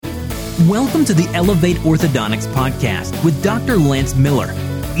Welcome to the Elevate Orthodontics podcast with Dr. Lance Miller.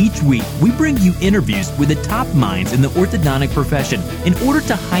 Each week, we bring you interviews with the top minds in the orthodontic profession in order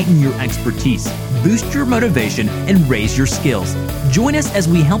to heighten your expertise, boost your motivation, and raise your skills. Join us as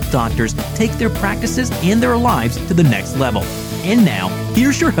we help doctors take their practices and their lives to the next level. And now,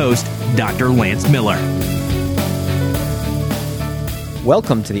 here's your host, Dr. Lance Miller.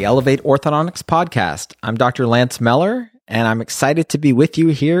 Welcome to the Elevate Orthodontics podcast. I'm Dr. Lance Miller, and I'm excited to be with you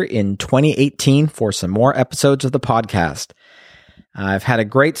here in 2018 for some more episodes of the podcast. I've had a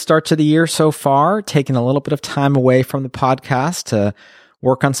great start to the year so far, taking a little bit of time away from the podcast to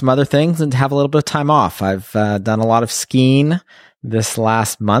work on some other things and to have a little bit of time off. I've done a lot of skiing this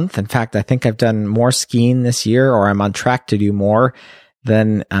last month. In fact, I think I've done more skiing this year, or I'm on track to do more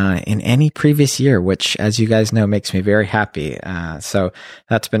than in any previous year, which, as you guys know, makes me very happy. So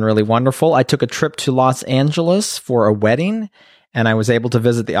that's been really wonderful. I took a trip to Los Angeles for a wedding, and I was able to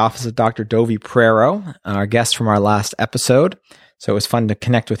visit the office of Dr. Dovey Prero, our guest from our last episode. So it was fun to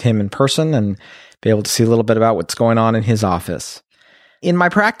connect with him in person and be able to see a little bit about what's going on in his office. In my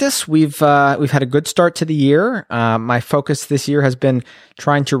practice, we've had a good start to the year. My focus this year has been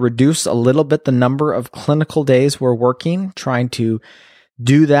trying to reduce a little bit the number of clinical days we're working, trying to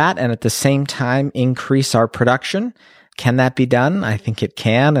do that and at the same time increase our production. Can that be done? I think it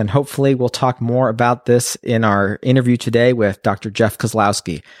can, and hopefully we'll talk more about this in our interview today with Dr. Jeff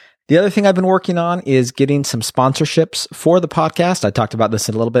Kozlowski. The other thing I've been working on is getting some sponsorships for the podcast. I talked about this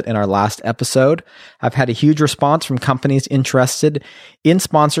a little bit in our last episode. I've had a huge response from companies interested in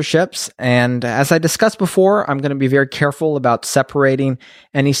sponsorships. And as I discussed before, I'm going to be very careful about separating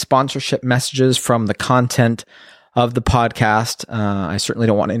any sponsorship messages from the content of the podcast. I certainly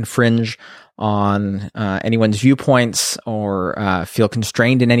don't want to infringe on anyone's viewpoints or feel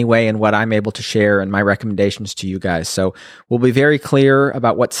constrained in any way in what I'm able to share and my recommendations to you guys. So we'll be very clear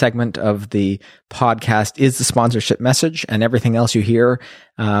about what segment of the podcast is the sponsorship message, and everything else you hear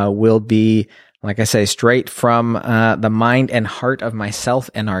will be, like I say, straight from the mind and heart of myself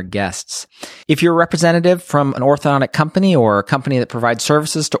and our guests. If you're a representative from an orthodontic company or a company that provides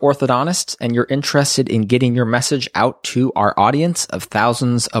services to orthodontists and you're interested in getting your message out to our audience of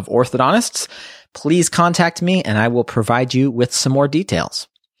thousands of orthodontists, please contact me and I will provide you with some more details.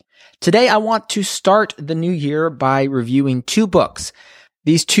 Today, I want to start the new year by reviewing two books.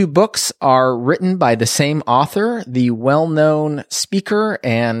 These two books are written by the same author, the well-known speaker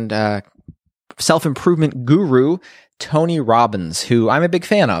and self-improvement guru, Tony Robbins, who I'm a big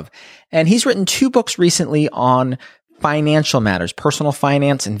fan of. And he's written two books recently on financial matters, personal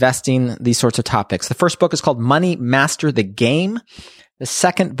finance, investing, these sorts of topics. The first book is called Money Master the Game. The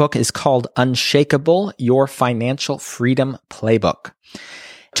second book is called Unshakable, Your Financial Freedom Playbook.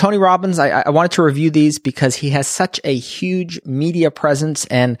 Tony Robbins, I wanted to review these because he has such a huge media presence,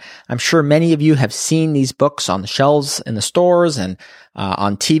 and I'm sure many of you have seen these books on the shelves in the stores and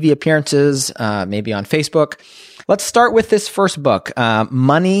on TV appearances, maybe on Facebook. Let's start with this first book,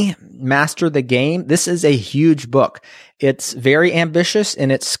 Money Master the Game. This is a huge book. It's very ambitious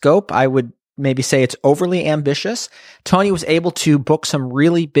in its scope. I would maybe say it's overly ambitious. Tony was able to book some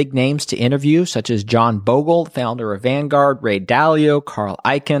really big names to interview, such as John Bogle, founder of Vanguard, Ray Dalio, Carl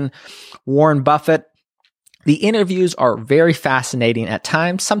Icahn, Warren Buffett. The interviews are very fascinating at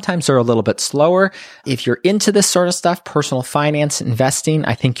times. Sometimes they're a little bit slower. If you're into this sort of stuff, personal finance, investing,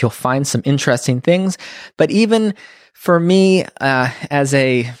 I think you'll find some interesting things. But even for me, as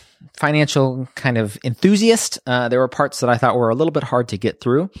a financial kind of enthusiast, there were parts that I thought were a little bit hard to get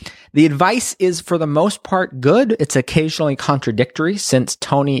through. The advice is for the most part good. It's occasionally contradictory since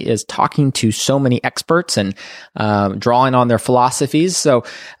Tony is talking to so many experts and drawing on their philosophies. So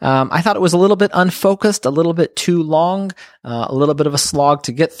I thought it was a little bit unfocused, a little bit too long, a little bit of a slog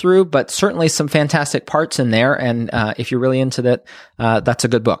to get through, but certainly some fantastic parts in there. And if you're really into that, that's a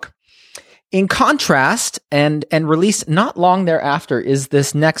good book. In contrast, and released not long thereafter, is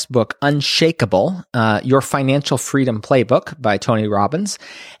this next book, Unshakable, Your Financial Freedom Playbook by Tony Robbins.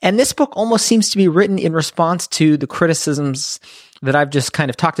 And this book almost seems to be written in response to the criticisms that I've just kind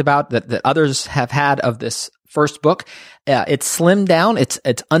of talked about that others have had of this first book. It's slimmed down. It's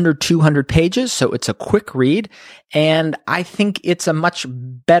under 200 pages, so it's a quick read. And I think it's a much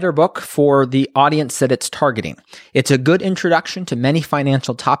better book for the audience that it's targeting. It's a good introduction to many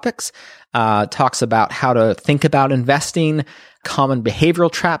financial topics. Talks about how to think about investing, common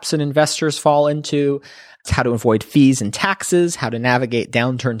behavioral traps that investors fall into, how to avoid fees and taxes, how to navigate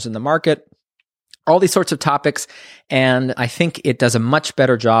downturns in the market. All these sorts of topics, and I think it does a much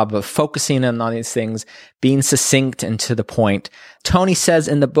better job of focusing in on these things, being succinct and to the point. Tony says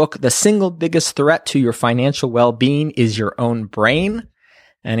in the book, the single biggest threat to your financial well-being is your own brain.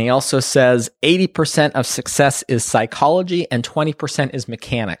 And he also says 80% of success is psychology and 20% is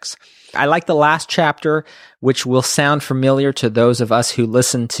mechanics. I like the last chapter, which will sound familiar to those of us who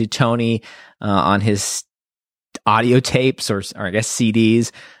listen to Tony on his audio tapes or I guess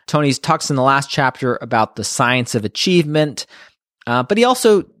CDs. Tony talks in the last chapter about the science of achievement, but he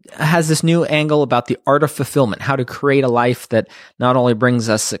also has this new angle about the art of fulfillment, how to create a life that not only brings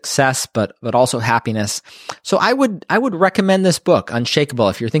us success, but also happiness. So I would recommend this book, Unshakable.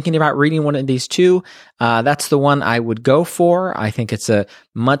 If you're thinking about reading one of these two, that's the one I would go for. I think it's a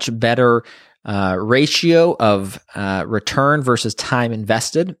much better ratio of return versus time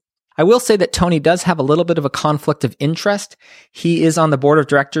invested. I will say that Tony does have a little bit of a conflict of interest. He is on the board of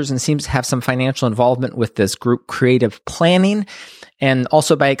directors and seems to have some financial involvement with this group Creative Planning, and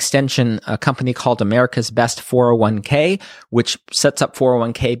also by extension, a company called America's Best 401k, which sets up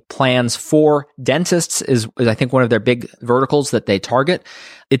 401k plans for dentists is I think one of their big verticals that they target.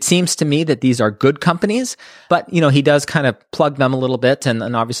 It seems to me that these are good companies, but he does kind of plug them a little bit, and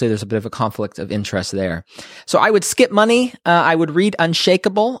obviously there's a bit of a conflict of interest there. So I would skip money. I would read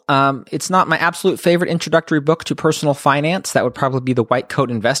Unshakable. It's not my absolute favorite introductory book to personal finance. That would probably be the White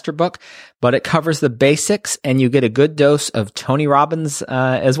Coat Investor book, but it covers the basics, and you get a good dose of Tony Robbins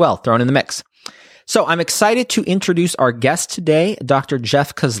as well thrown in the mix. So I'm excited to introduce our guest today, Dr.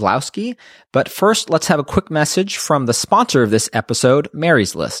 Jeff Kozlowski. But first, let's have a quick message from the sponsor of this episode,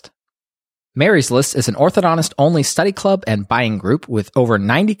 Mary's List. Mary's List is an orthodontist-only study club and buying group with over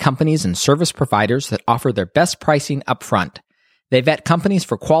 90 companies and service providers that offer their best pricing upfront. They vet companies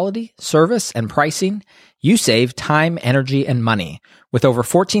for quality, service, and pricing. You save time, energy, and money. With over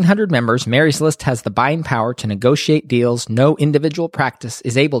 1,400 members, Mary's List has the buying power to negotiate deals no individual practice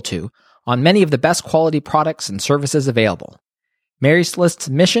is able to on many of the best quality products and services available. Mary's List's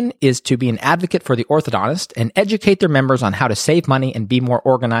mission is to be an advocate for the orthodontist and educate their members on how to save money and be more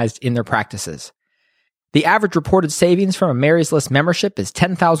organized in their practices. The average reported savings from a Mary's List membership is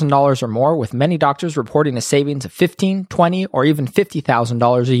 $10,000 or more, with many doctors reporting a savings of $15,000, $20,000, or even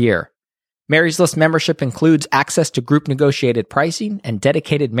 $50,000 a year. Mary's List membership includes access to group negotiated pricing and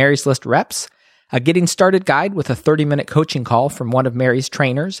dedicated Mary's List reps, a getting started guide with a 30-minute coaching call from one of Mary's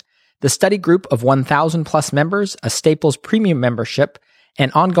trainers, the study group of 1,000 plus members, a Staples premium membership,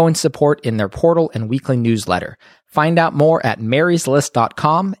 and ongoing support in their portal and weekly newsletter. Find out more at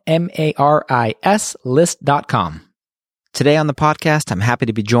maryslist.com, MARIS list.com. Today on the podcast, I'm happy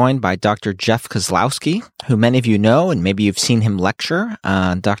to be joined by Dr. Jeff Kozlowski, who many of you know, and maybe you've seen him lecture.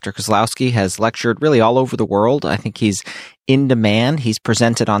 Dr. Kozlowski has lectured really all over the world. I think he's in demand. He's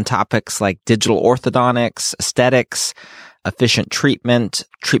presented on topics like digital orthodontics, aesthetics, efficient treatment,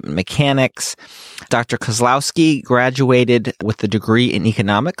 treatment mechanics. Dr. Kozlowski graduated with a degree in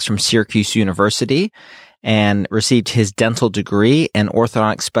economics from Syracuse University and received his dental degree and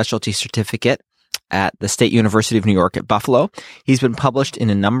orthodontic specialty certificate at the State University of New York at Buffalo. He's been published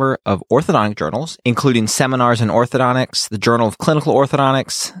in a number of orthodontic journals, including Seminars in Orthodontics, the Journal of Clinical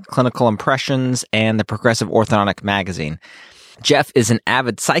Orthodontics, Clinical Impressions, and the Progressive Orthodontic magazine. Jeff is an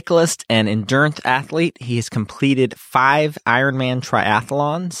avid cyclist and endurance athlete. He has completed 5 Ironman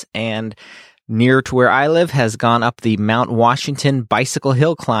triathlons and near to where I live has gone up the Mount Washington bicycle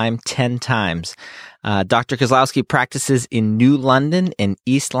hill climb 10 times. Dr. Kozlowski practices in New London and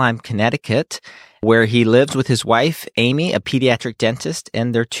East Lyme, Connecticut, where he lives with his wife, Amy, a pediatric dentist,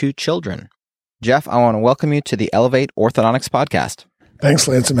 and their 2 children. Jeff, I want to welcome you to the Elevate Orthodontics podcast. Thanks,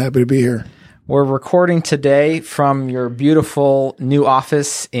 Lance. I'm happy to be here. We're recording today from your beautiful new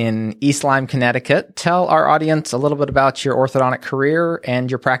office in East Lyme, Connecticut. Tell our audience a little bit about your orthodontic career and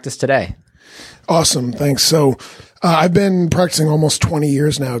your practice today. Awesome. Thanks. So I've been practicing almost 20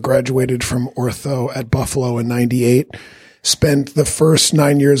 years now, graduated from ortho at Buffalo in 98. Spent the first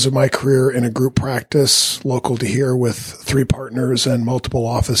 9 years of my career in a group practice local to here with 3 partners and multiple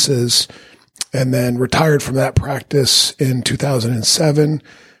offices, and then retired from that practice in 2007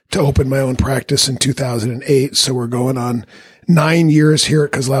 to open my own practice in 2008. So we're going on 9 years here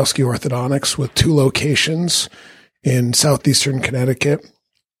at Kozlowski Orthodontics with 2 locations in southeastern Connecticut.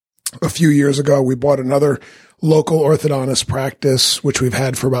 A few years ago, we bought another local orthodontist practice, which we've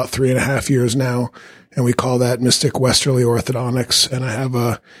had for about 3.5 years now. And we call that Mystic Westerly Orthodontics. And I have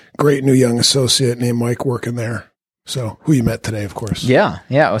a great new young associate named Mike working there. So who you met today, of course. Yeah.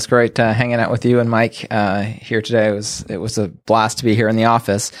 It was great hanging out with you and Mike here today. It was a blast to be here in the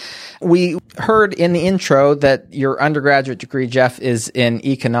office. We heard in the intro that your undergraduate degree, Jeff, is in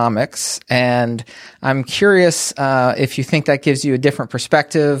economics. And I'm curious if you think that gives you a different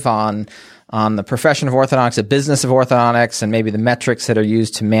perspective on the profession of orthodontics, the business of orthodontics, and maybe the metrics that are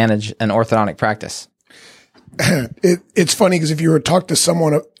used to manage an orthodontic practice. It's funny because if you were to talk to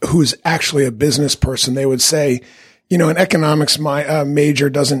someone who's actually a business person, they would say, an economics major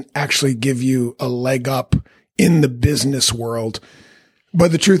doesn't actually give you a leg up in the business world.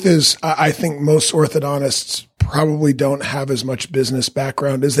 But the truth is, I think most orthodontists probably don't have as much business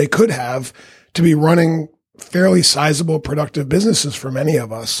background as they could have to be running fairly sizable, productive businesses for many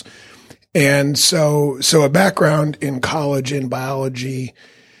of us. And so a background in college in biology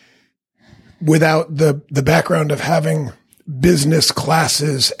without the background of having business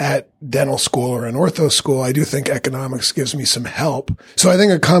classes at dental school or an ortho school, I do think economics gives me some help. So I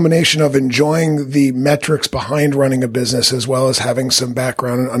think a combination of enjoying the metrics behind running a business as well as having some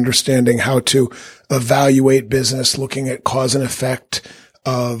background and understanding how to evaluate business, looking at cause and effect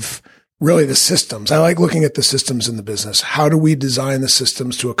of really the systems. I like looking at the systems in the business. How do we design the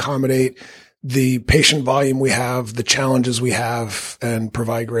systems to accommodate the patient volume we have, the challenges we have, and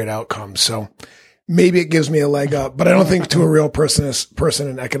provide great outcomes? So maybe it gives me a leg up, but I don't think to a real person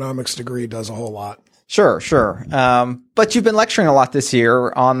an economics degree does a whole lot. Sure. But you've been lecturing a lot this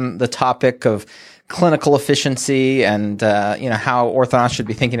year on the topic of clinical efficiency and, how orthodontists should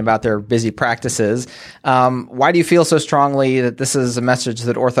be thinking about their busy practices. Why do you feel so strongly that this is a message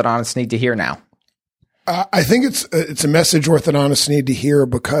that orthodontists need to hear now? I think it's a message orthodontists need to hear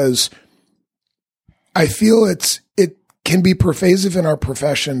because I feel it can be pervasive in our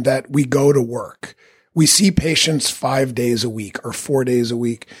profession that we go to work. We see patients 5 days a week or 4 days a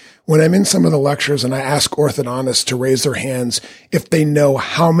week. When I'm in some of the lectures and I ask orthodontists to raise their hands if they know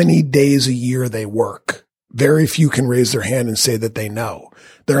how many days a year they work, very few can raise their hand and say that they know.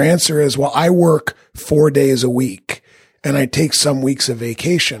 Their answer is, well, I work 4 days a week and I take some weeks of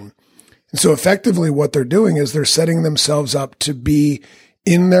vacation. And so effectively what they're doing is they're setting themselves up to be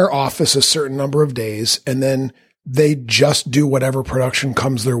in their office a certain number of days, and then they just do whatever production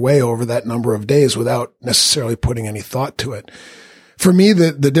comes their way over that number of days without necessarily putting any thought to it. For me,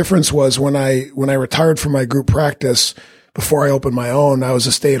 the difference was when I retired from my group practice, before I opened my own, I was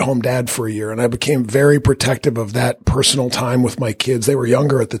a stay-at-home dad for a year, and I became very protective of that personal time with my kids. They were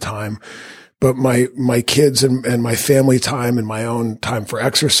younger at the time, but my kids and my family time and my own time for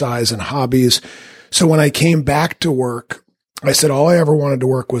exercise and hobbies. So when I came back to work, I said all I ever wanted to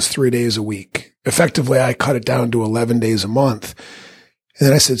work was 3 days a week. Effectively, I cut it down to 11 days a month. And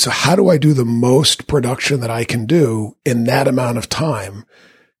then I said, so how do I do the most production that I can do in that amount of time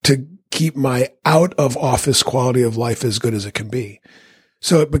to keep my out of office quality of life as good as it can be?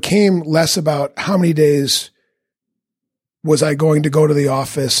 So it became less about how many days was I going to go to the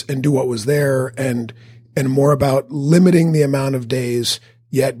office and do what was there, and more about limiting the amount of days,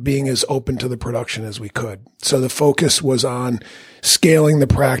 yet being as open to the production as we could. So the focus was on scaling the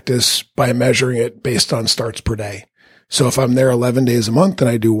practice by measuring it based on starts per day. So if I'm there 11 days a month and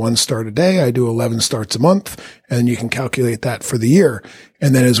I do 1 start a day, I do 11 starts a month, and you can calculate that for the year.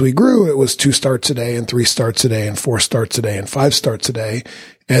 And then as we grew, it was 2 starts a day and 3 starts a day and 4 starts a day and 5 starts a day,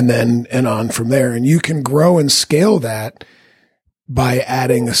 and on from there. And you can grow and scale that by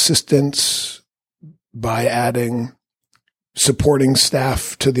adding assistants, by adding supporting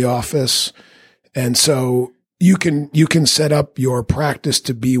staff to the office. And so you can set up your practice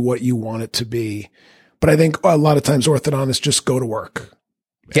to be what you want it to be. But I think a lot of times orthodontists just go to work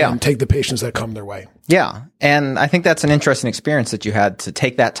and take the patients that come their way. Yeah. And I think that's an interesting experience that you had to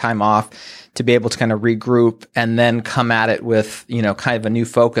take that time off to be able to kind of regroup and then come at it with, kind of a new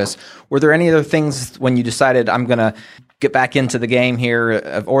focus. Were there any other things when you decided I'm going to get back into the game here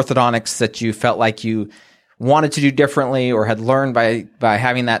of orthodontics that you felt like you wanted to do differently or had learned by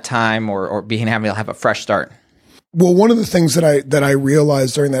having that time or having to have a fresh start? Well, one of the things that I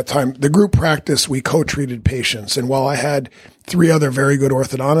realized during that time, the group practice, we co-treated patients. And while I had 3 other very good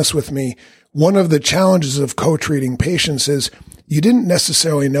orthodontists with me, one of the challenges of co-treating patients is you didn't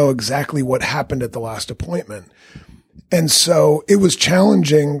necessarily know exactly what happened at the last appointment. And so it was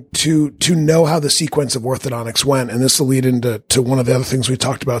challenging to know how the sequence of orthodontics went. And this will lead into one of the other things we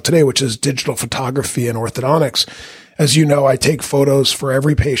talked about today, which is digital photography and orthodontics. As you know, I take photos for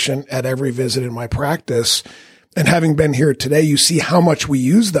every patient at every visit in my practice. And having been here today, you see how much we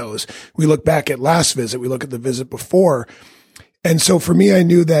use those. We look back at last visit. We look at the visit before. And so for me, I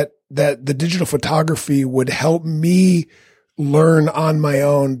knew that the digital photography would help me learn on my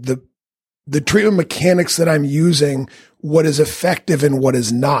own the treatment mechanics that I'm using, what is effective and what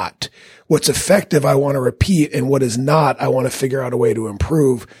is not. What's effective, I want to repeat, and what is not, I want to figure out a way to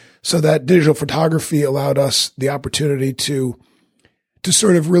improve. So that digital photography allowed us the opportunity to to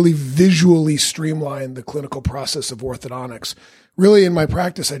sort of really visually streamline the clinical process of orthodontics. Really, in my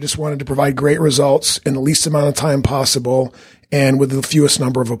practice, I just wanted to provide great results in the least amount of time possible and with the fewest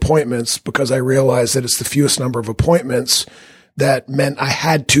number of appointments, because I realized that it's the fewest number of appointments that meant I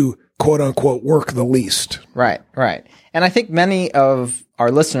had to, quote unquote, work the least. Right, right. And I think many of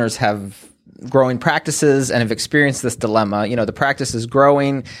our listeners have growing practices and have experienced this dilemma. You know, the practice is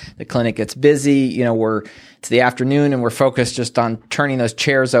growing, the clinic gets busy, you know, it's the afternoon and we're focused just on turning those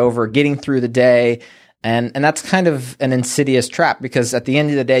chairs over, getting through the day. And that's kind of an insidious trap, because at the end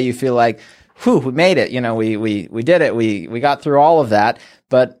of the day, you feel like, whew, we made it. You know, we did it. We got through all of that.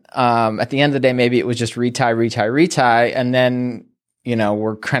 But at the end of the day, maybe it was just retie. And then, you know,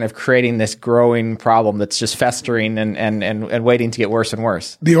 we're kind of creating this growing problem that's just festering and waiting to get worse and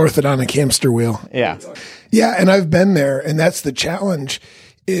worse. The orthodontic hamster wheel. Yeah. Yeah. And I've been there. And that's the challenge,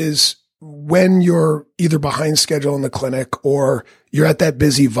 is when you're either behind schedule in the clinic or you're at that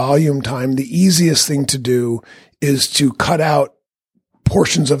busy volume time, the easiest thing to do is to cut out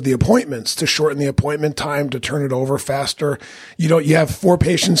portions of the appointments, to shorten the appointment time, to turn it over faster. You have 4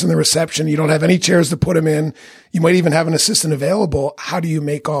 patients in the reception. You don't have any chairs to put them in. You might even have an assistant available. How do you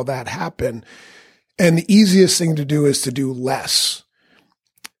make all that happen? And the easiest thing to do is to do less.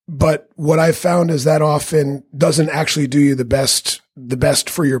 But what I've found is that often doesn't actually do you the best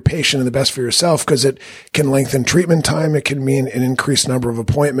for your patient and the best for yourself, because it can lengthen treatment time. It can mean an increased number of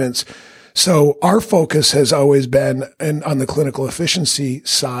appointments. So our focus has always been, and on the clinical efficiency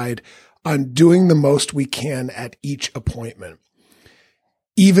side, on doing the most we can at each appointment,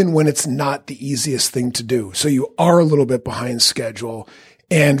 even when it's not the easiest thing to do. So you are a little bit behind schedule,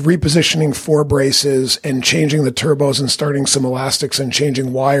 and repositioning 4 braces and changing the turbos and starting some elastics and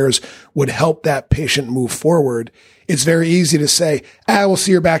changing wires would help that patient move forward. It's very easy to say, we'll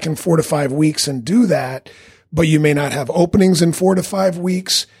see her back in 4 to 5 weeks and do that, but you may not have openings in 4 to 5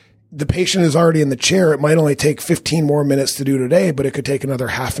 weeks. The patient is already in the chair. It might only take 15 more minutes to do today, but it could take another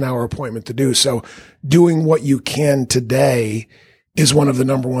half an hour appointment to do. So doing what you can today is one of the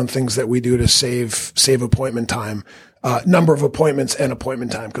number one things that we do to save appointment time, number of appointments and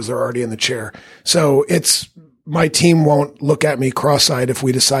appointment time, because they're already in the chair. So my team won't look at me cross-eyed if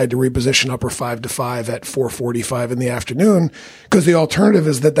we decide to reposition upper 5 to 5 at 4:45 in the afternoon, because the alternative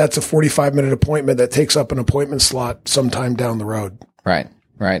is that's a 45-minute appointment that takes up an appointment slot sometime down the road. Right.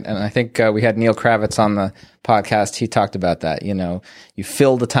 Right. And I think we had Neil Kravitz on the podcast. He talked about that. You know, you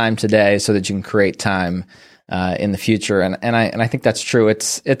fill the time today so that you can create time in the future. And I think that's true.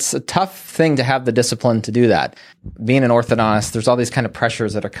 It's a tough thing to have the discipline to do that. Being an orthodontist, there's all these kind of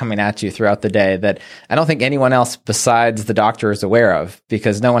pressures that are coming at you throughout the day that I don't think anyone else besides the doctor is aware of,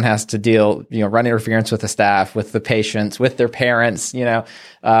 because no one has to deal, run interference with the staff, with the patients, with their parents,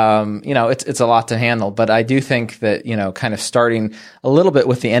 it's a lot to handle. But I do think that, kind of starting a little bit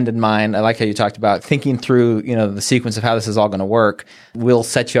with the end in mind, I like how you talked about thinking through, the sequence of how this is all going to work will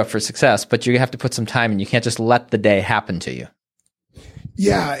set you up for success, but you have to put some time, and you can't just let the day happen to you.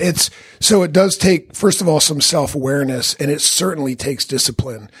 Yeah, it does take, first of all, some self-awareness, and it certainly takes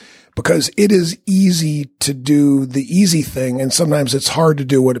discipline, because it is easy to do the easy thing, and sometimes it's hard to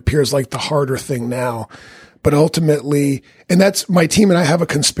do what appears like the harder thing now. But ultimately, and that's, my team and I have a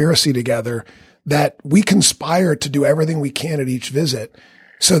conspiracy together that we conspire to do everything we can at each visit,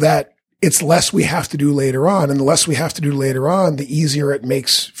 so that it's less we have to do later on. And the less we have to do later on, the easier it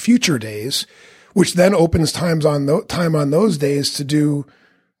makes future days, which then opens time on those days to do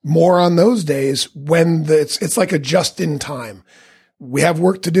more on those days when it's like a just in time. We have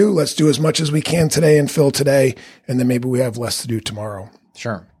work to do. Let's do as much as we can today and fill today. And then maybe we have less to do tomorrow.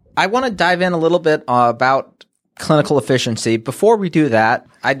 Sure. I want to dive in a little bit about clinical efficiency. Before we do that,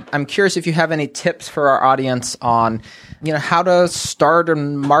 I'm curious if you have any tips for our audience on, how to start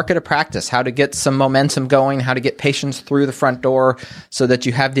and market a practice, how to get some momentum going, how to get patients through the front door so that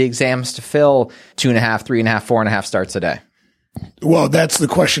you have the exams to fill 2.5, 3.5, 4.5 starts a day. Well, that's the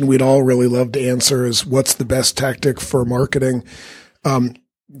question we'd all really love to answer, is what's the best tactic for marketing?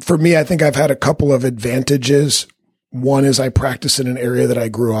 For me, I think I've had a couple of advantages. One is I practice in an area that I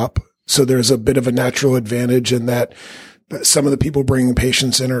grew up. So there's a bit of a natural advantage in that some of the people bringing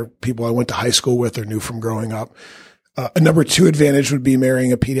patients in are people I went to high school with or knew from growing up. A number 2 advantage would be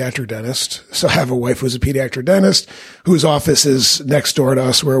marrying a pediatric dentist. So I have a wife who's a pediatric dentist whose office is next door to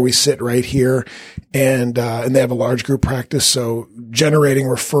us where we sit right here. And they have a large group practice. So generating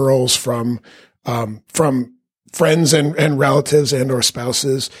referrals from friends and relatives and or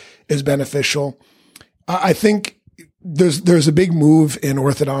spouses is beneficial. I think there's a big move in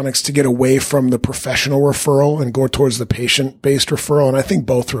orthodontics to get away from the professional referral and go towards the patient-based referral. And I think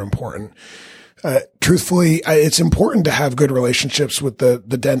both are important. Truthfully, it's important to have good relationships with the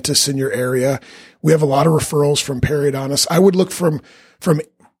dentists in your area. We have a lot of referrals from periodontists. I would look for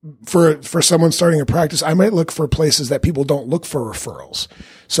someone starting a practice, I might look for places that people don't look for referrals.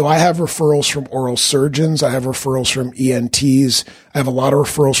 So I have referrals from oral surgeons. I have referrals from ENTs. I have a lot of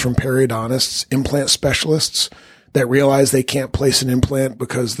referrals from periodontists, implant specialists that realize they can't place an implant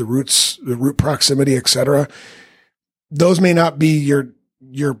because the root proximity, et cetera. Those may not be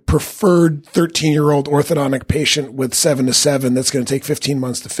your preferred 13-year-old orthodontic patient with 7 to 7 that's going to take 15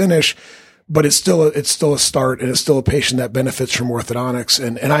 months to finish. But it's still a start, and it's still a patient that benefits from orthodontics.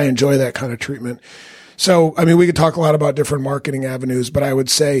 And I enjoy that kind of treatment. So, I mean, we could talk a lot about different marketing avenues, but I would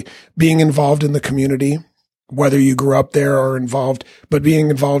say being involved in the community, whether you grew up there or involved, but being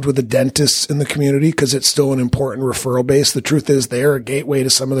involved with the dentists in the community, because it's still an important referral base. The truth is they're a gateway to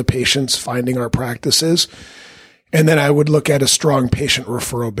some of the patients finding our practices. And then I would look at a strong patient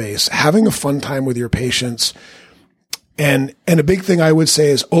referral base, having a fun time with your patients. And a big thing I would say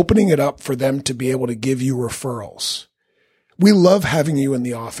is opening it up for them to be able to give you referrals. We love having you in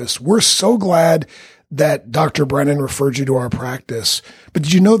the office. We're so glad that Dr. Brennan referred you to our practice. But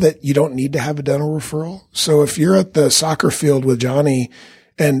did you know that you don't need to have a dental referral? So if you're at the soccer field with Johnny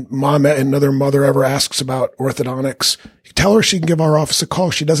and another mother ever asks about orthodontics, you tell her she can give our office a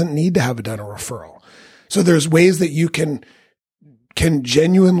call. She doesn't need to have a dental referral. So there's ways that you can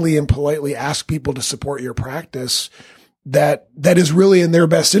genuinely and politely ask people to support your practice that is really in their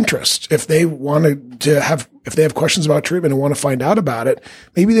best interest. If they if they have questions about treatment and want to find out about it,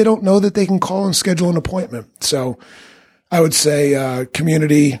 maybe they don't know that they can call and schedule an appointment. So I would say,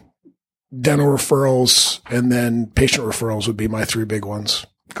 community, dental referrals, and then patient referrals would be my 3 big ones.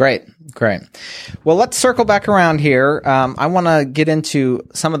 Great. Well, let's circle back around here. I want to get into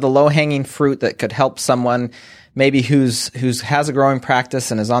some of the low-hanging fruit that could help someone maybe who's has a growing practice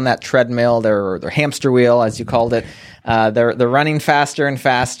and is on that treadmill, their hamster wheel, as you called it. They're running faster and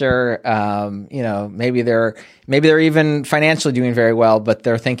faster. Maybe they're even financially doing very well, but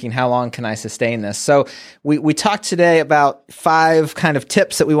they're thinking, how long can I sustain this? So we talked today about 5 kind of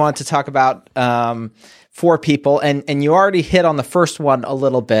tips that we wanted to talk about for people. And you already hit on the first one a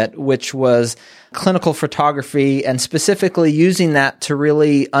little bit, which was clinical photography, and specifically using that to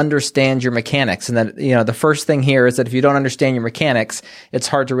really understand your mechanics. And that, the first thing here is that if you don't understand your mechanics, it's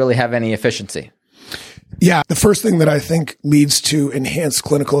hard to really have any efficiency. Yeah. The first thing that I think leads to enhanced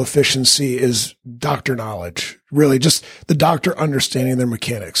clinical efficiency is doctor knowledge, really just the doctor understanding their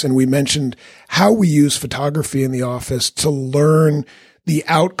mechanics. And we mentioned how we use photography in the office to learn the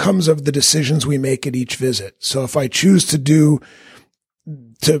outcomes of the decisions we make at each visit. So if I choose to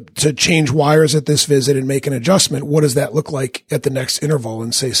change wires at this visit and make an adjustment, what does that look like at the next interval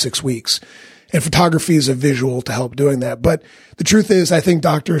in, say, 6 weeks? And photography is a visual to help doing that. But the truth is, I think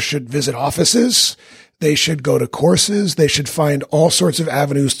doctors should visit offices. They should go to courses. They should find all sorts of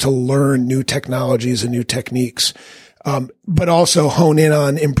avenues to learn new technologies and new techniques. But also hone in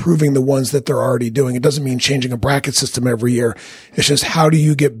on improving the ones that they're already doing. It doesn't mean changing a bracket system every year. It's just, how do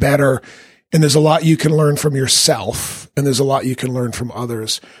you get better? And there's a lot you can learn from yourself, and there's a lot you can learn from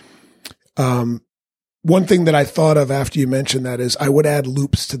others. One thing that I thought of after you mentioned that is I would add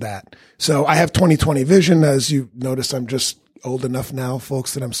loops to that. So I have 20/20 vision. As you notice, I'm just old enough now,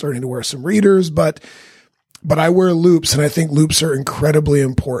 folks, that I'm starting to wear some readers, but I wear loops, and I think loops are incredibly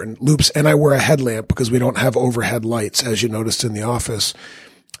important. Loops, and I wear a headlamp because we don't have overhead lights, as you noticed in the office.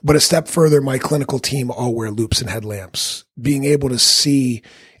 But a step further, my clinical team all wear loops and headlamps. Being able to see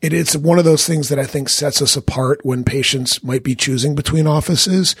it's one of those things that I think sets us apart when patients might be choosing between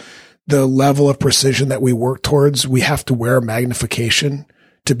offices. The level of precision that we work towards, we have to wear magnification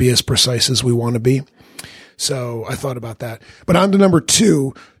to be as precise as we want to be. So I thought about that. But on to number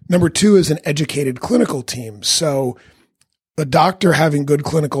 2. Number 2 is an educated clinical team. So a doctor having good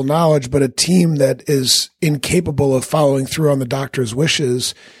clinical knowledge, but a team that is incapable of following through on the doctor's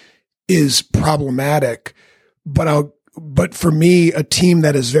wishes is problematic. But for me, a team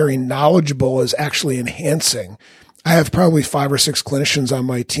that is very knowledgeable is actually enhancing. I have probably 5 or 6 clinicians on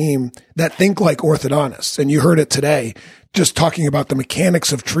my team that think like orthodontists. And you heard it today, just talking about the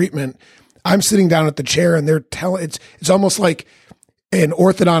mechanics of treatment. I'm sitting down at the chair and they're telling, it's almost like an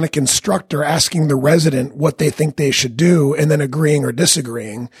orthodontic instructor asking the resident what they think they should do and then agreeing or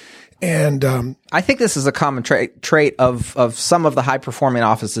disagreeing. And I think this is a common trait of some of the high-performing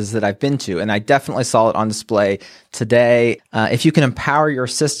offices that I've been to, and I definitely saw it on display today. If you can empower your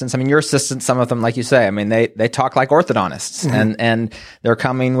assistants, I mean, your assistants, some of them, like you say, I mean, they talk like orthodontists, and they're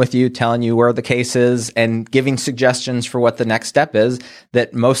coming with you, telling you where the case is, and giving suggestions for what the next step is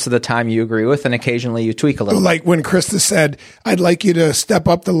that most of the time you agree with, and occasionally you tweak a little. Like when Krista said, I'd like you to step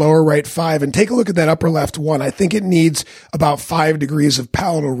up the lower right 5 and take a look at that upper left 1. I think it needs about 5 degrees of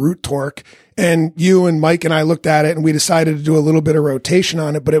palatal root torque. And you and Mike and I looked at it and we decided to do a little bit of rotation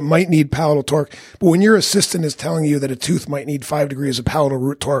on it, but it might need palatal torque. But when your assistant is telling you that a tooth might need 5 degrees of palatal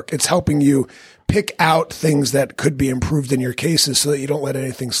root torque, it's helping you pick out things that could be improved in your cases so that you don't let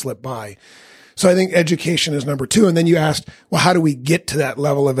anything slip by. So I think education is number 2. And then you asked, well, how do we get to that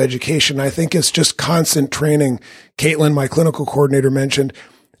level of education? I think it's just constant training. Caitlin, my clinical coordinator, mentioned,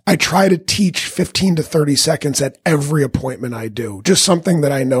 I try to teach 15 to 30 seconds at every appointment I do. Just something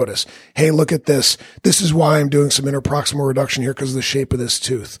that I notice. Hey, look at this. This is why I'm doing some interproximal reduction here because of the shape of this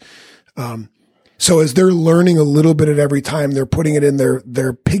tooth. So as they're learning a little bit at every time, they're putting it in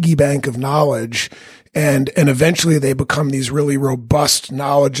their piggy bank of knowledge. And eventually they become these really robust,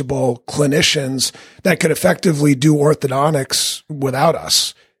 knowledgeable clinicians that could effectively do orthodontics without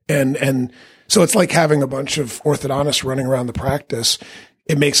us. And so it's like having a bunch of orthodontists running around the practice.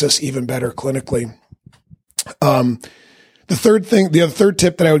 It makes us even better clinically. The third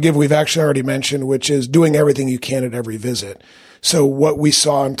tip that I would give, we've actually already mentioned, which is doing everything you can at every visit. So what we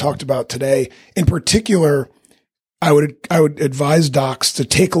saw and talked about today, in particular, I would advise docs to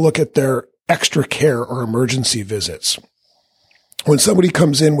take a look at their extra care or emergency visits. When somebody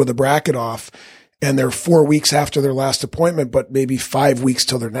comes in with a bracket off and they're 4 weeks after their last appointment, but maybe 5 weeks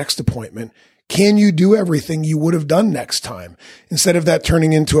till their next appointment, can you do everything you would have done next time? Instead of that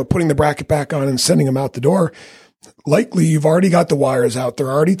turning into putting the bracket back on and sending them out the door, likely you've already got the wires out. They're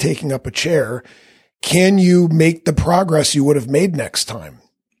already taking up a chair. Can you make the progress you would have made next time?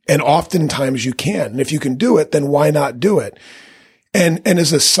 And oftentimes you can. And if you can do it, then why not do it? And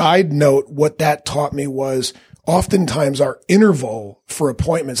as a side note, what that taught me was oftentimes our interval for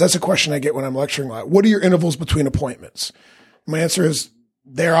appointments. That's a question I get when I'm lecturing a lot. What are your intervals between appointments? My answer is,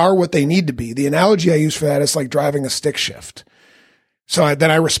 there are what they need to be. The analogy I use for that is like driving a stick shift. So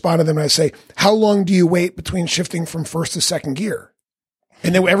then I respond to them and I say, how long do you wait between shifting from first to second gear?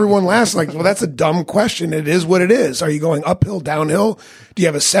 And then everyone laughs like, well, that's a dumb question. It is what it is. Are you going uphill, downhill? Do you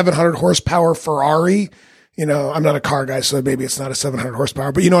have a 700 horsepower Ferrari? You know, I'm not a car guy, so maybe it's not a 700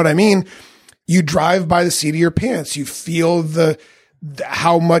 horsepower, but you know what I mean? You drive by the seat of your pants. You feel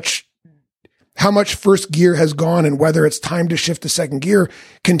how much first gear has gone and whether it's time to shift to second gear.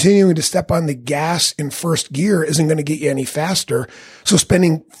 Continuing to step on the gas in first gear isn't going to get you any faster. So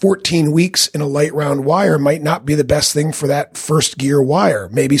spending 14 weeks in a light round wire might not be the best thing for that first gear wire.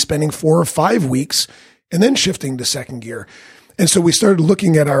 Maybe spending 4 or 5 weeks and then shifting to second gear. And so we started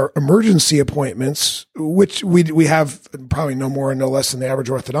looking at our emergency appointments, which we have probably no more and no less than the average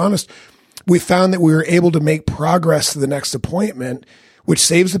orthodontist. We found that we were able to make progress to the next appointment, which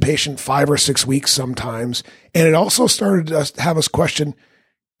saves the patient 5 or 6 weeks sometimes. And it also started to have us question,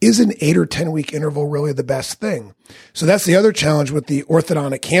 is an 8 or 10 week interval really the best thing? So that's the other challenge with the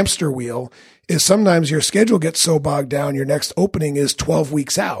orthodontic hamster wheel is sometimes your schedule gets so bogged down, your next opening is 12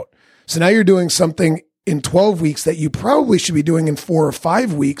 weeks out. So now you're doing something in 12 weeks that you probably should be doing in 4 or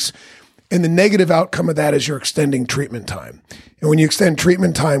 5 weeks. And the negative outcome of that is you're extending treatment time. And when you extend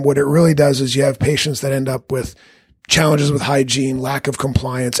treatment time, what it really does is you have patients that end up with challenges with hygiene, lack of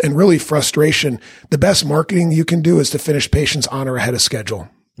compliance, and really frustration. The best marketing you can do is to finish patients on or ahead of schedule.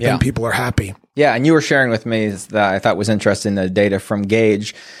 Yeah. Then people are happy. Yeah. And you were sharing with me that I thought was interesting, the data from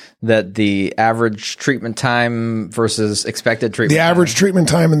Gauge, that the average treatment time versus expected treatment time. The average treatment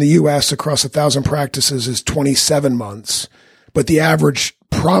time in the U.S. across 1,000 practices is 27 months, but the average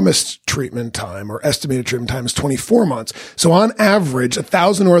promised treatment time or estimated treatment time is 24 months. So on average,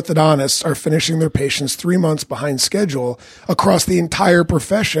 1,000 orthodontists are finishing their patients 3 months behind schedule across the entire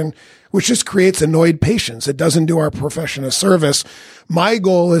profession, which just creates annoyed patients. It doesn't do our profession a service. My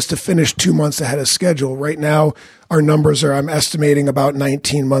goal is to finish 2 months ahead of schedule. Right now, our numbers are, I'm estimating about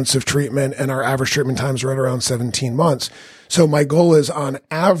 19 months of treatment, and our average treatment time is right around 17 months. So my goal is on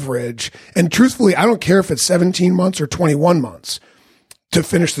average, and truthfully, I don't care if it's 17 months or 21 months to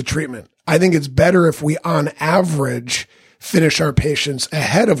finish the treatment. I think it's better if we, on average, finish our patients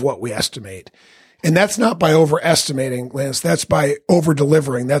ahead of what we estimate. And that's not by overestimating, Lance. That's by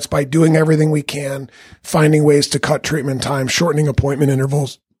over-delivering. That's by doing everything we can, finding ways to cut treatment time, shortening appointment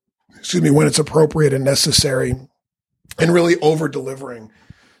intervals, when it's appropriate and necessary, and really over-delivering.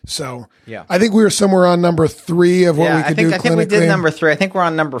 So yeah. I think we were somewhere on number 3 of what we could do clinically. I think we did number 3. I think we're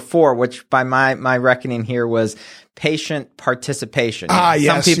on number 4, which by my reckoning here was patient participation.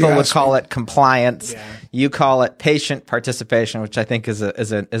 Yes, some people would call it compliance. Yeah. You call it patient participation, which I think is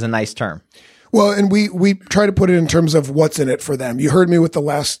a nice term. Well, and we try to put it in terms of what's in it for them. You heard me with the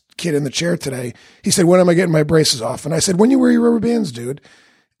last kid in the chair today. He said, "When am I getting my braces off?" And I said, "When you wear your rubber bands, dude."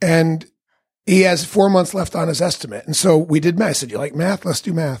 And he has 4 months left on his estimate. And so we did math. I said, "You like math? Let's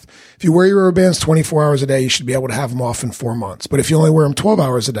do math. If you wear your rubber bands 24 hours a day, you should be able to have them off in 4 months. But if you only wear them 12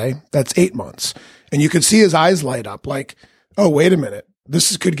 hours a day, that's 8 months." And you could see his eyes light up like, "Oh, wait a minute.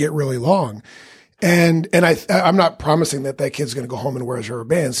 This could get really long." And I'm not promising that kid's going to go home and wear his rubber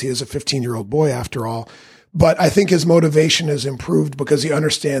bands. He is a 15-year-old boy after all. But I think his motivation has improved because he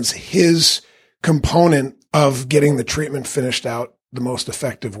understands his component of getting the treatment finished out the most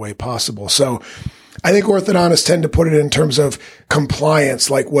effective way possible. So I think orthodontists tend to put it in terms of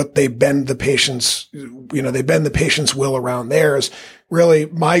compliance, like what they bend the patient's, they bend the patient's will around theirs. Really,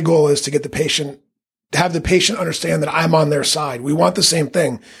 my goal is to have the patient understand that I'm on their side. We want the same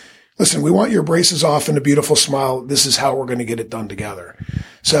thing. Listen, we want your braces off and a beautiful smile. This is how we're going to get it done together.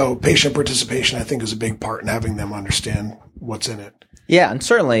 So patient participation, I think, is a big part in having them understand what's in it. Yeah, and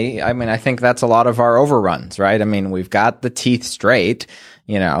certainly, I think that's a lot of our overruns, right? I mean, we've got the teeth straight.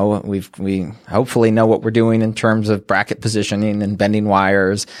 We hopefully know what we're doing in terms of bracket positioning and bending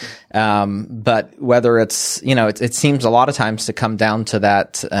wires. But whether it's, it seems a lot of times to come down to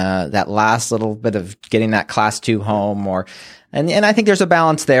that last little bit of getting that class 2 home and I think there's a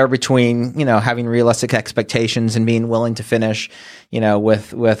balance there between, having realistic expectations and being willing to finish,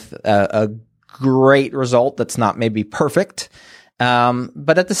 with a great result that's not maybe perfect.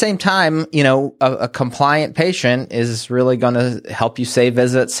 But at the same time, a compliant patient is really going to help you save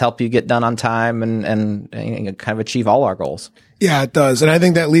visits, help you get done on time and kind of achieve all our goals. Yeah, it does. And I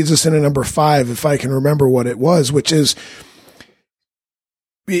think that leads us into number 5, if I can remember what it was, which is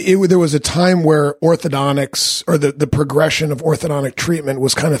there was a time where orthodontics or the progression of orthodontic treatment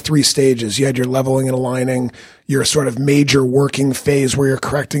was kind of 3 stages. You had your leveling and aligning, your sort of major working phase where you're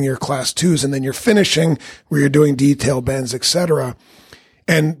correcting your class 2s, and then you're finishing where you're doing detail bends, etc.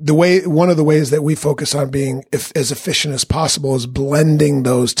 And one of the ways that we focus on being as efficient as possible is blending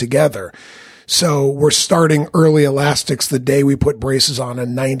those together. So we're starting early elastics the day we put braces on,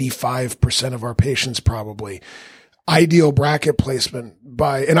 and 95% of our patients probably. Ideal bracket placement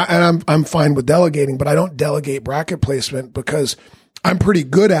I'm fine with delegating, but I don't delegate bracket placement because I'm pretty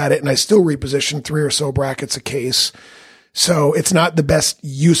good at it and I still reposition 3 or so brackets a case. So it's not the best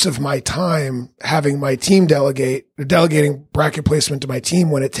use of my time having my team delegating bracket placement to my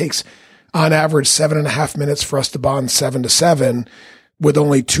team when it takes on average 7.5 minutes for us to bond 7 to 7 with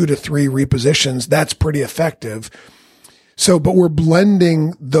only 2 to 3 repositions. That's pretty effective. So, but we're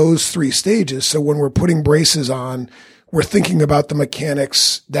blending those 3 stages. So when we're putting braces on, we're thinking about the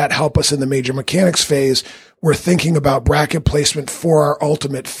mechanics that help us in the major mechanics phase. We're thinking about bracket placement for our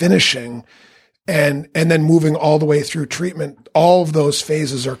ultimate finishing and then moving all the way through treatment. All of those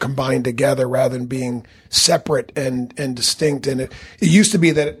phases are combined together rather than being separate and distinct. And it used to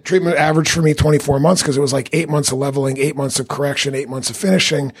be that treatment averaged for me 24 months because it was like 8 months of leveling, 8 months of correction, 8 months of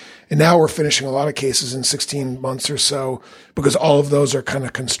finishing. And now we're finishing a lot of cases in 16 months or so because all of those are kind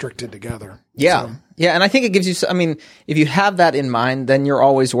of constricted together. Yeah. So. Yeah. And I think it gives you, if you have that in mind, then you're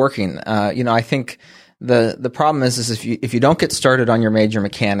always working. I think the problem is if you don't get started on your major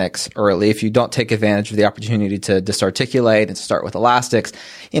mechanics early, if you don't take advantage of the opportunity to disarticulate and start with elastics,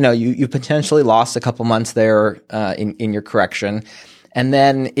 you potentially lost a couple months there in your correction. And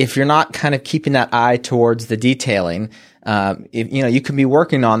then if you're not kind of keeping that eye towards the detailing, you can be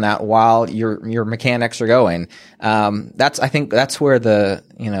working on that while your mechanics are going. I think that's where the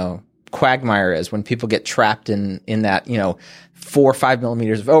quagmire is, when people get trapped in that 4 or 5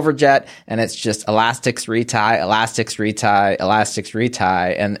 millimeters of overjet, and it's just elastics retie, and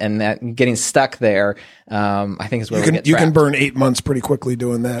that getting stuck there, I think is where we get trapped. You can burn 8 months pretty quickly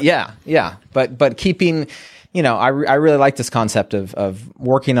doing that. Yeah. But keeping, I really like this concept of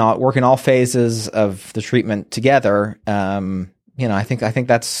working all phases of the treatment together. I think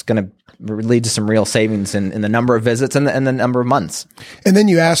that's going to lead to some real savings in the number of visits and the number of months. And then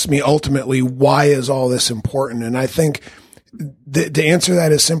you asked me ultimately, why is all this important? And I think to answer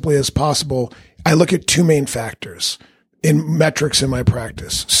that as simply as possible, I look at 2 main factors in metrics in my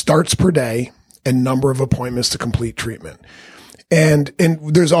practice: starts per day and number of appointments to complete treatment. And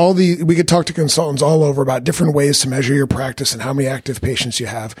there's we could talk to consultants all over about different ways to measure your practice and how many active patients you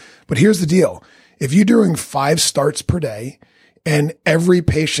have. But here's the deal. If you're doing 5 starts per day and every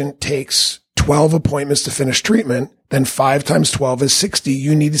patient takes 12 appointments to finish treatment, then 5 times 12 is 60.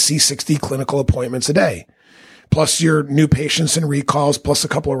 You need to see 60 clinical appointments a day, plus your new patients and recalls, plus a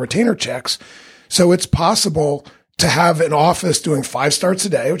couple of retainer checks. So it's possible to have an office doing 5 starts a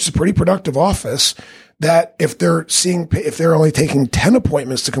day, which is a pretty productive office, that if they're only taking 10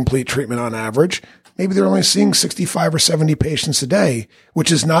 appointments to complete treatment on average, maybe they're only seeing 65 or 70 patients a day,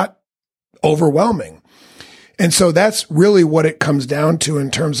 which is not overwhelming. And so that's really what it comes down to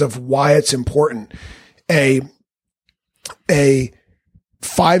in terms of why it's important. A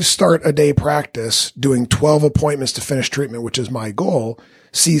 5 start a day practice doing 12 appointments to finish treatment, which is my goal,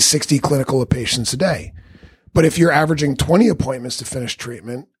 sees 60 clinical patients a day. But if you're averaging 20 appointments to finish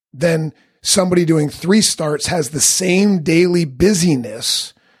treatment, then somebody doing 3 starts has the same daily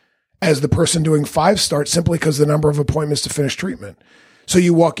busyness as the person doing 5 starts, simply because the number of appointments to finish treatment. So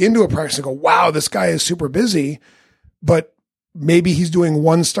you walk into a practice and go, wow, this guy is super busy, but maybe he's doing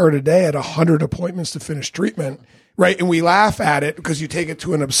 1 start a day at 100 appointments to finish treatment, right? And we laugh at it because you take it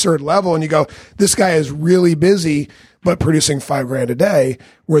to an absurd level and you go, this guy is really busy, but producing $5,000 a day,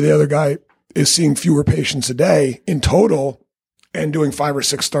 where the other guy is seeing fewer patients a day in total and doing 5 or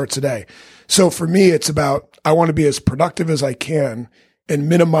 6 starts a day. So for me, it's about, I want to be as productive as I can and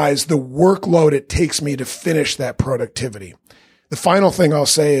minimize the workload it takes me to finish that productivity. The final thing I'll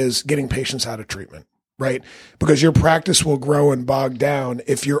say is getting patients out of treatment, right? Because your practice will grow and bog down.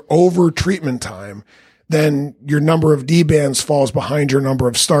 If you're over treatment time, then your number of D-bands falls behind your number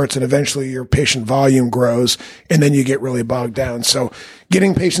of starts, and eventually your patient volume grows, and then you get really bogged down. So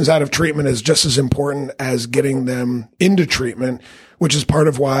getting patients out of treatment is just as important as getting them into treatment, which is part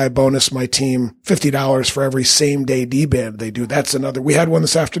of why I bonus my team $50 for every same day D-band they do. That's another. We had one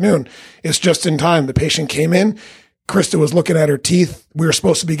this afternoon. It's just in time. The patient came in. Krista was looking at her teeth. We were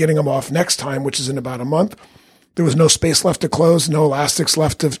supposed to be getting them off next time, which is in about a month. There was no space left to close, no elastics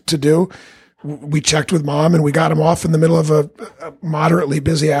left to do. We checked with mom and we got them off in the middle of a moderately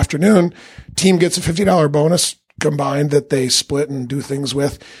busy afternoon. Team gets a $50 bonus combined that they split and do things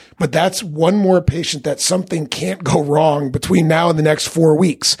with. But that's one more patient that something can't go wrong between now and the next 4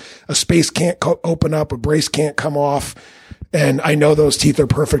 weeks. A space can't open up, a brace can't come off. And I know those teeth are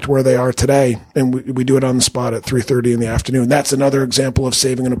perfect where they are today. And we do it on the spot at 3:30 in the afternoon. That's another example of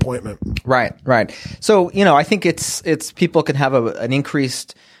saving an appointment. Right. So, I think it's people can have an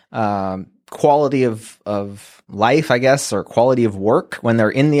increased, quality of life, I guess, or quality of work when they're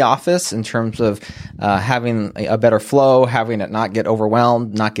in the office, in terms of having a better flow, having it not get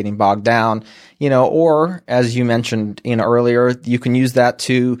overwhelmed, not getting bogged down, or as you mentioned, earlier, you can use that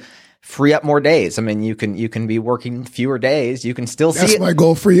to free up more days. I mean, you can be working fewer days. You can still see. That's my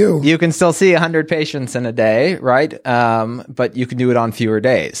goal for you. You can still see 100 patients in a day, right? But you can do it on fewer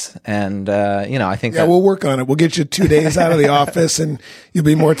days. And, I think we'll work on it. We'll get you 2 days out of the office and you'll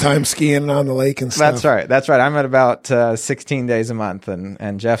be more time skiing on the lake and stuff. That's right. I'm at about 16 days a month,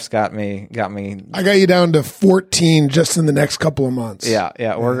 and Jeff's got me. I got you down to 14 just in the next couple of months. Yeah.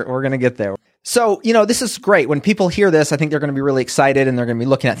 We're going to get there. So, this is great. When people hear this, I think they're going to be really excited, and they're going to be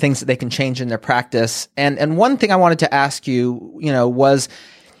looking at things that they can change in their practice. And one thing I wanted to ask you, was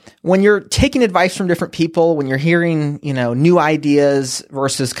when you're taking advice from different people, when you're hearing, new ideas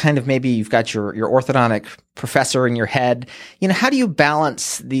versus kind of maybe you've got your orthodontic professor in your head, how do you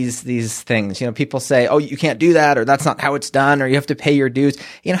balance these things? People say, oh, you can't do that, or that's not how it's done, or you have to pay your dues.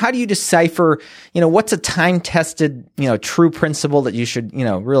 How do you decipher, what's a time-tested, true principle that you should,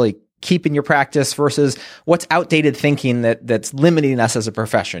 really keep in your practice versus what's outdated thinking that's limiting us as a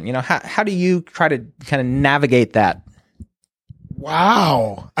profession? How do you try to kind of navigate that?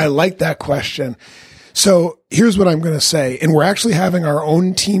 Wow. I like that question. So here's what I'm going to say. And we're actually having our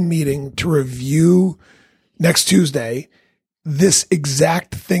own team meeting to review next Tuesday this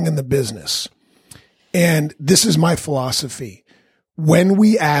exact thing in the business. And this is my philosophy. When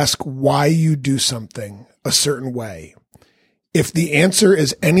we ask why you do something a certain way, if the answer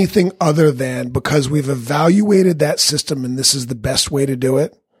is anything other than because we've evaluated that system and this is the best way to do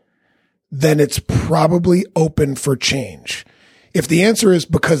it, then it's probably open for change. If the answer is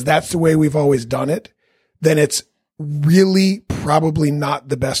because that's the way we've always done it, then it's really probably not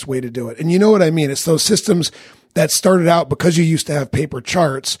the best way to do it. And you know what I mean? It's those systems that started out because you used to have paper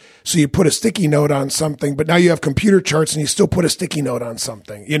charts. So you put a sticky note on something, but now you have computer charts and you still put a sticky note on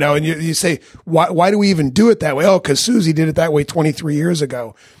something, and you say, why do we even do it that way? Oh, because Susie did it that way 23 years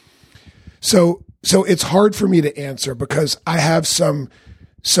ago. So it's hard for me to answer because I have some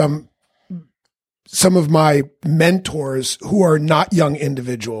of my mentors who are not young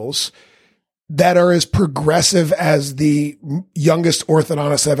individuals that are as progressive as the youngest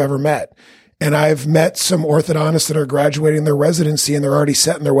orthodontist I've ever met. And I've met some orthodontists that are graduating their residency and they're already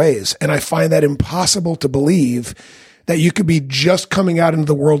set in their ways. And I find that impossible to believe that you could be just coming out into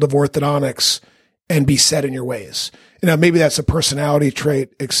the world of orthodontics and be set in your ways. You know, maybe that's a personality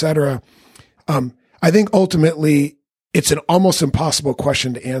trait, et cetera. I think ultimately it's an almost impossible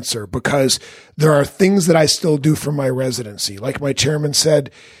question to answer because there are things that I still do for my residency. Like my chairman said,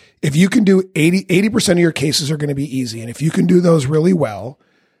 if you can do 80% of your cases are going to be easy. And if you can do those really well,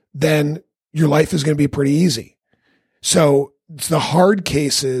 then your life is going to be pretty easy. So it's the hard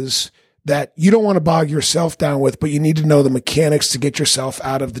cases that you don't want to bog yourself down with, but you need to know the mechanics to get yourself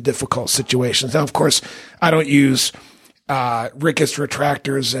out of the difficult situations. Now, of course, I don't use rickets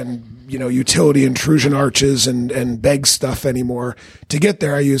retractors and, utility intrusion arches and beg stuff anymore. To get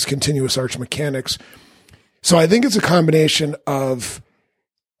there, I use continuous arch mechanics. So I think it's a combination of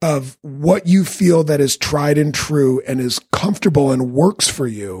what you feel that is tried and true and is comfortable and works for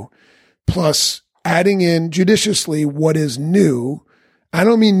you, plus adding in judiciously what is new. I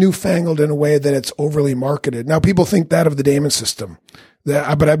don't mean newfangled in a way that it's overly marketed. Now, people think that of the Damon system,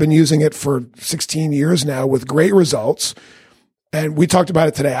 but I've been using it for 16 years now with great results. And we talked about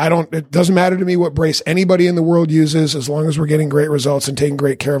it today. It doesn't matter to me what brace anybody in the world uses as long as we're getting great results and taking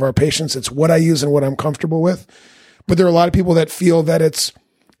great care of our patients. It's what I use and what I'm comfortable with. But there are a lot of people that feel that it's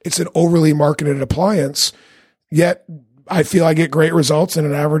an overly marketed appliance, yet I feel I get great results in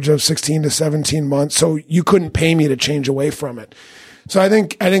an average of 16 to 17 months. So you couldn't pay me to change away from it. So I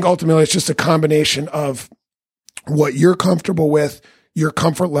think ultimately it's just a combination of what you're comfortable with, your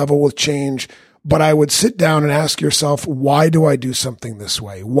comfort level with change. But I would sit down and ask yourself, why do I do something this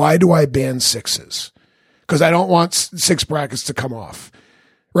way? Why do I band sixes? Because I don't want 6 brackets to come off,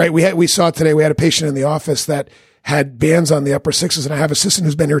 right? We saw today, we had a patient in the office that had bands on the upper sixes, and I have an assistant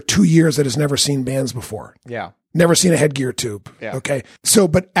who's been here 2 years that has never seen bands before. Yeah. Never seen a headgear tube. Yeah. Okay. So,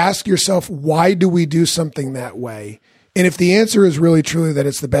 but ask yourself, why do we do something that way? And if the answer is really truly that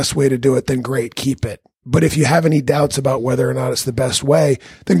it's the best way to do it, then great, keep it. But if you have any doubts about whether or not it's the best way,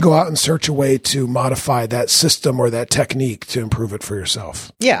 then go out and search a way to modify that system or that technique to improve it for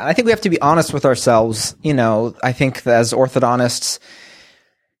yourself. Yeah. I think we have to be honest with ourselves. I think that as orthodontists,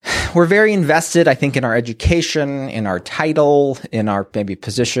 we're very invested, I think, in our education, in our title, in our maybe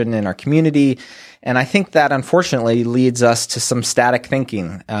position in our community. And I think that unfortunately leads us to some static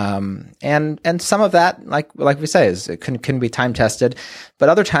thinking. And some of that, like we say, it can be time tested. But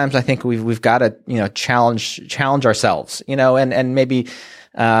other times I think we've got to, challenge ourselves, and maybe,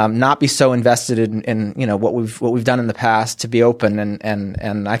 not be so invested in what we've done in the past, to be open.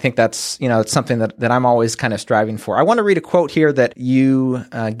 And I think that's, it's something that I'm always kind of striving for. I want to read a quote here that you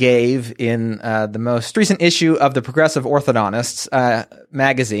gave in the most recent issue of the Progressive Orthodontists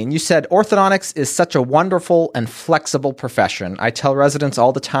magazine. You said, "Orthodontics is such a wonderful and flexible profession. I tell residents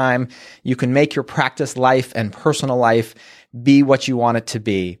all the time, you can make your practice life and personal life be what you want it to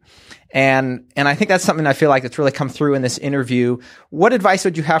be." And I think that's something I feel like that's really come through in this interview. What advice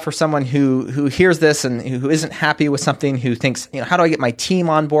would you have for someone who hears this and who isn't happy with something, who thinks, how do I get my team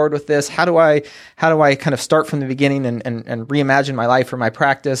on board with this? How do I kind of start from the beginning and reimagine my life or my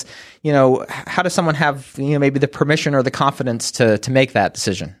practice? How does someone have, maybe the permission or the confidence to make that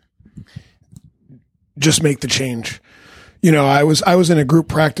decision? Just make the change. I was in a group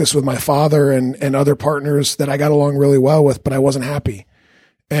practice with my father and other partners that I got along really well with, but I wasn't happy.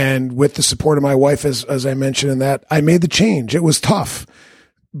 And with the support of my wife, as I mentioned in that, I made the change. It was tough,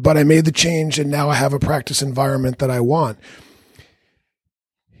 but I made the change, and now I have a practice environment that I want.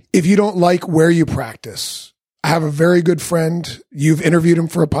 If you don't like where you practice, I have a very good friend. You've interviewed him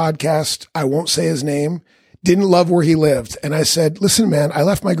for a podcast. I won't say his name. Didn't love where he lived. And I said, listen, man, I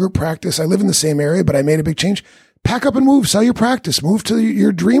left my group practice. I live in the same area, but I made a big change. Pack up and move, sell your practice, move to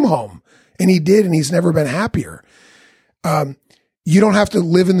your dream home. And he did, and he's never been happier. You don't have to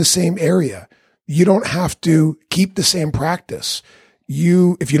live in the same area. You don't have to keep the same practice.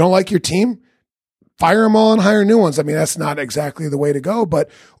 If you don't like your team, fire them all and hire new ones. I mean, that's not exactly the way to go,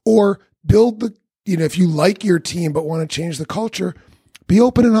 or build if you like your team but want to change the culture, be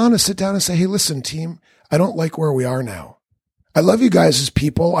open and honest, sit down and say, hey, listen, team, I don't like where we are now. I love you guys as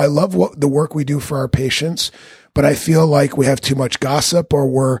people. I love the work we do for our patients, but I feel like we have too much gossip, or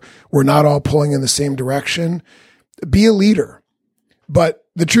we're not all pulling in the same direction. Be a leader. But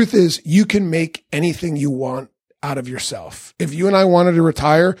the truth is, you can make anything you want out of yourself. If you and I wanted to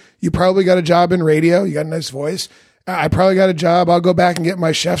retire, you probably got a job in radio. You got a nice voice. I probably got a job. I'll go back and get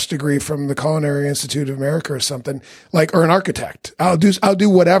my chef's degree from the Culinary Institute of America or something, or an architect. I'll do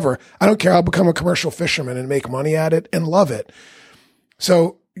whatever. I don't care. I'll become a commercial fisherman and make money at it and love it.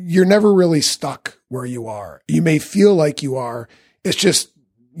 So you're never really stuck where you are. You may feel like you are. It's just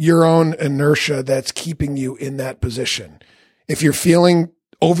your own inertia that's keeping you in that position. If you're feeling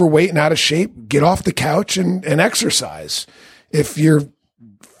overweight and out of shape, get off the couch and exercise. If you're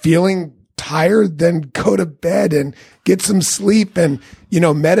feeling tired, then go to bed and get some sleep and,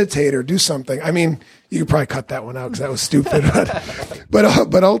 meditate or do something. I mean, you could probably cut that one out because that was stupid,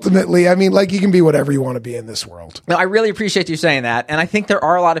 but ultimately, I mean, like, you can be whatever you want to be in this world. No, I really appreciate you saying that. And I think there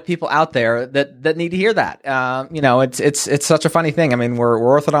are a lot of people out there that need to hear that. It's such a funny thing. I mean, we're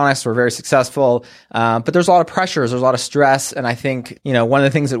orthodontists, we're very successful, but there's a lot of pressures, there's a lot of stress. And I think, one of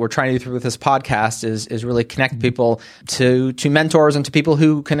the things that we're trying to do through with this podcast is really connect people to mentors and to people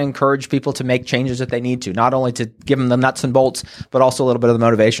who can encourage people to make changes that they need to, not only to give them the nuts and bolts, but also a little bit of the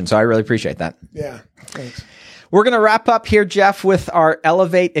motivation. So I really appreciate that. Yeah. Thanks. We're going to wrap up here, Jeff, with our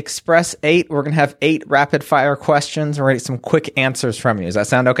Elevate Express 8. We're going to have 8 rapid fire questions and we're going to get some quick answers from you. Does that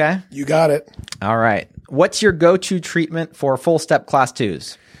sound okay? You got it. All right. What's your go-to treatment for full step class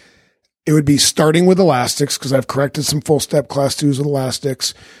 2s? It would be starting with elastics, because I've corrected some full step class 2s with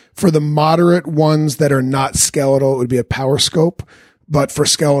elastics. For the moderate ones that are not skeletal, it would be a Power Scope. But for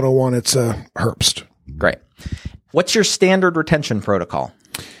skeletal one, it's a Herbst. Great. What's your standard retention protocol?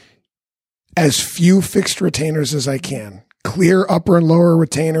 As few fixed retainers as I can. Clear upper and lower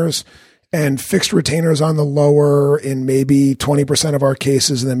retainers, and fixed retainers on the lower in maybe 20% of our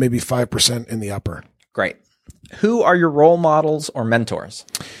cases, and then maybe 5% in the upper. Great. Who are your role models or mentors?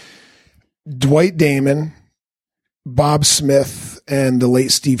 Dwight Damon, Bob Smith, and the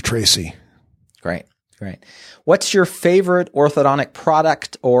late Steve Tracy. Great. What's your favorite orthodontic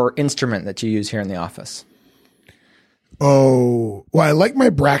product or instrument that you use here in the office? Oh, well, I like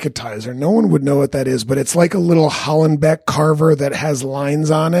my bracketizer. No one would know what that is, but it's like a little Hollenbeck carver that has lines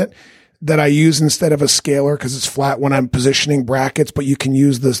on it that I use instead of a scaler because it's flat when I'm positioning brackets, but you can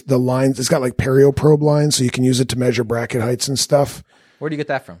use the lines. It's got like perioprobe lines, so you can use it to measure bracket heights and stuff. Where do you get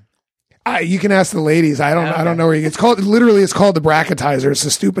that from? You can ask the ladies. I don't know where it's called. Literally, it's called the bracketizer. It's the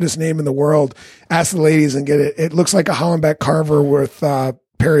stupidest name in the world. Ask the ladies and get it. It looks like a Hollenbeck carver with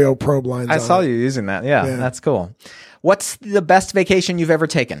perioprobe lines. I saw you using that. Yeah, that's cool. What's the best vacation you've ever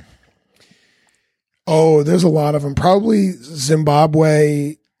taken? Oh, there's a lot of them. Probably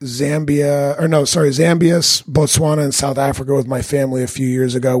Zambia, Botswana, and South Africa with my family a few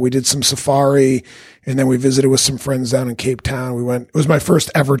years ago. We did some safari, and then we visited with some friends down in Cape Town. It was my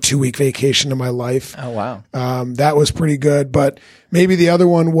first ever 2-week vacation in my life. Oh, wow. That was pretty good. But maybe the other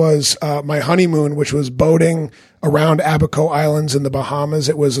one was my honeymoon, which was boating around Abaco Islands in the Bahamas.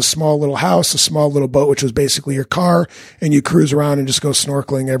 It was a small little house, a small little boat, which was basically your car, and you cruise around and just go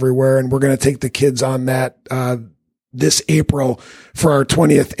snorkeling everywhere. And we're going to take the kids on that this April for our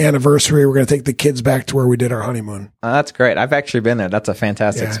 20th anniversary. We're going to take the kids back to where we did our honeymoon. That's great. I've actually been there. That's a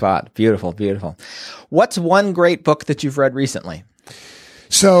fantastic spot. Beautiful, beautiful. What's one great book that you've read recently?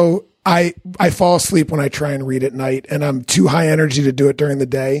 So I fall asleep when I try and read at night, and I'm too high energy to do it during the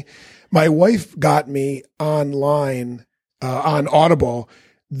day. My wife got me online on Audible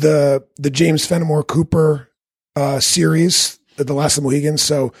the James Fenimore Cooper series, The Last of the Mohicans.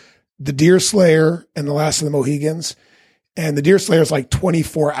 So The Deer Slayer and The Last of the Mohicans. And The Deer Slayer is like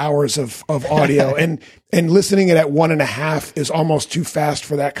 24 hours of audio and listening it at 1.5 is almost too fast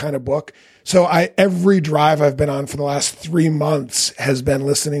for that kind of book. So every drive I've been on for the last 3 months has been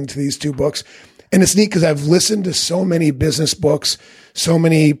listening to these 2 books. And it's neat because I've listened to so many business books, so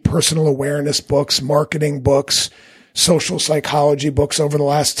many personal awareness books, marketing books, social psychology books over the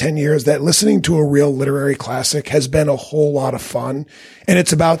last 10 years that listening to a real literary classic has been a whole lot of fun. And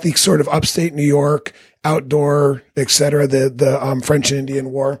it's about the sort of upstate New York, outdoor, et cetera, the French and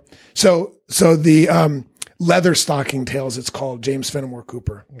Indian War. So the Leather Stocking Tales, it's called, James Fenimore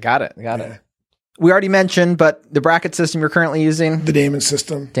Cooper. Got it. We already mentioned, but the bracket system you're currently using? The Damon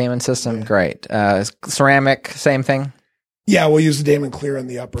system. Yeah. Great. Ceramic, same thing? Yeah, we'll use the Damon Clear in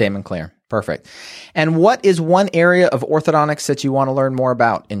the upper. Damon Clear. Perfect. And what is one area of orthodontics that you want to learn more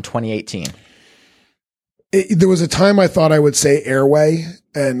about in 2018? There was a time I thought I would say airway,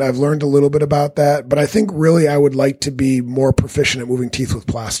 and I've learned a little bit about that, but I think really I would like to be more proficient at moving teeth with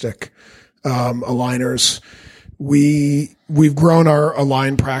plastic aligners. We've grown our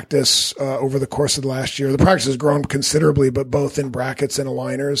align practice over the course of the last year. The practice has grown considerably, but both in brackets and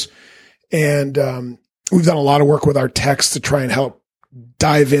aligners. And we've done a lot of work with our techs to try and help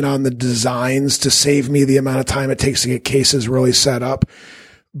dive in on the designs to save me the amount of time it takes to get cases really set up.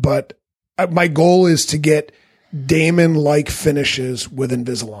 But my goal is to get Damon-like finishes with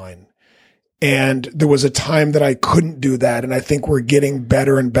Invisalign. And there was a time that I couldn't do that. And I think we're getting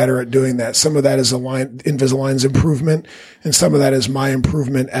better and better at doing that. Some of that is Invisalign's improvement, and some of that is my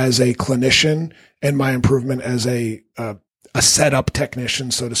improvement as a clinician and my improvement as a a setup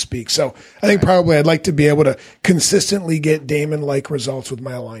technician, so to speak. So I think probably I'd like to be able to consistently get Damon-like results with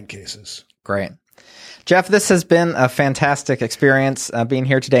my Align cases. Great. Jeff, this has been a fantastic experience being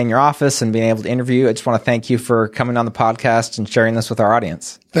here today in your office and being able to interview you. I just want to thank you for coming on the podcast and sharing this with our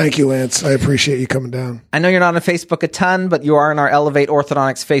audience. Thank you, Lance. I appreciate you coming down. I know you're not on Facebook a ton, but you are in our Elevate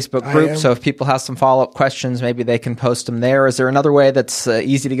Orthodontics Facebook group. So if people have some follow-up questions, maybe they can post them there. Is there another way that's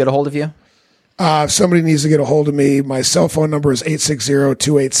easy to get a hold of you? If somebody needs to get a hold of me, my cell phone number is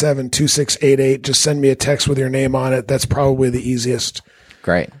 860-287-2688. Just send me a text with your name on it. That's probably the easiest.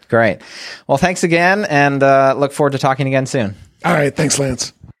 Great. Well, thanks again, and look forward to talking again soon. All right. Thanks,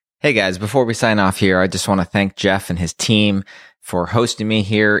 Lance. Hey, guys, before we sign off here, I just want to thank Jeff and his team for hosting me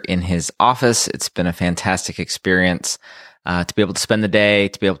here in his office. It's been a fantastic experience to be able to spend the day,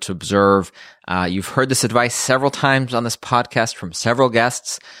 to be able to observe. You've heard this advice several times on this podcast from several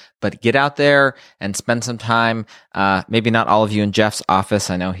guests, but get out there and spend some time. Maybe not all of you in Jeff's office.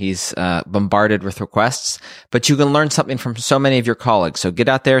 I know he's bombarded with requests, but you can learn something from so many of your colleagues. So get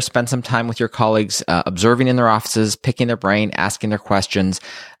out there, spend some time with your colleagues, observing in their offices, picking their brain, asking their questions.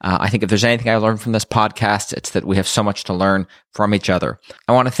 I think if there's anything I learned from this podcast, it's that we have so much to learn from each other.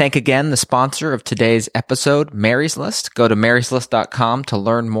 I want to thank again the sponsor of today's episode, Mary's List. Go to maryslist.com to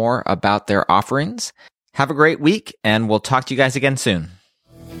learn more about their offerings. Have a great week, and we'll talk to you guys again soon.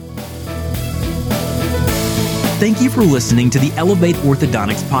 Thank you for listening to the Elevate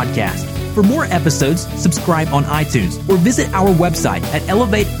Orthodontics podcast. For more episodes, subscribe on iTunes or visit our website at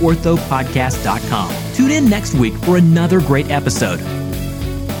elevateorthopodcast.com. Tune in next week for another great episode.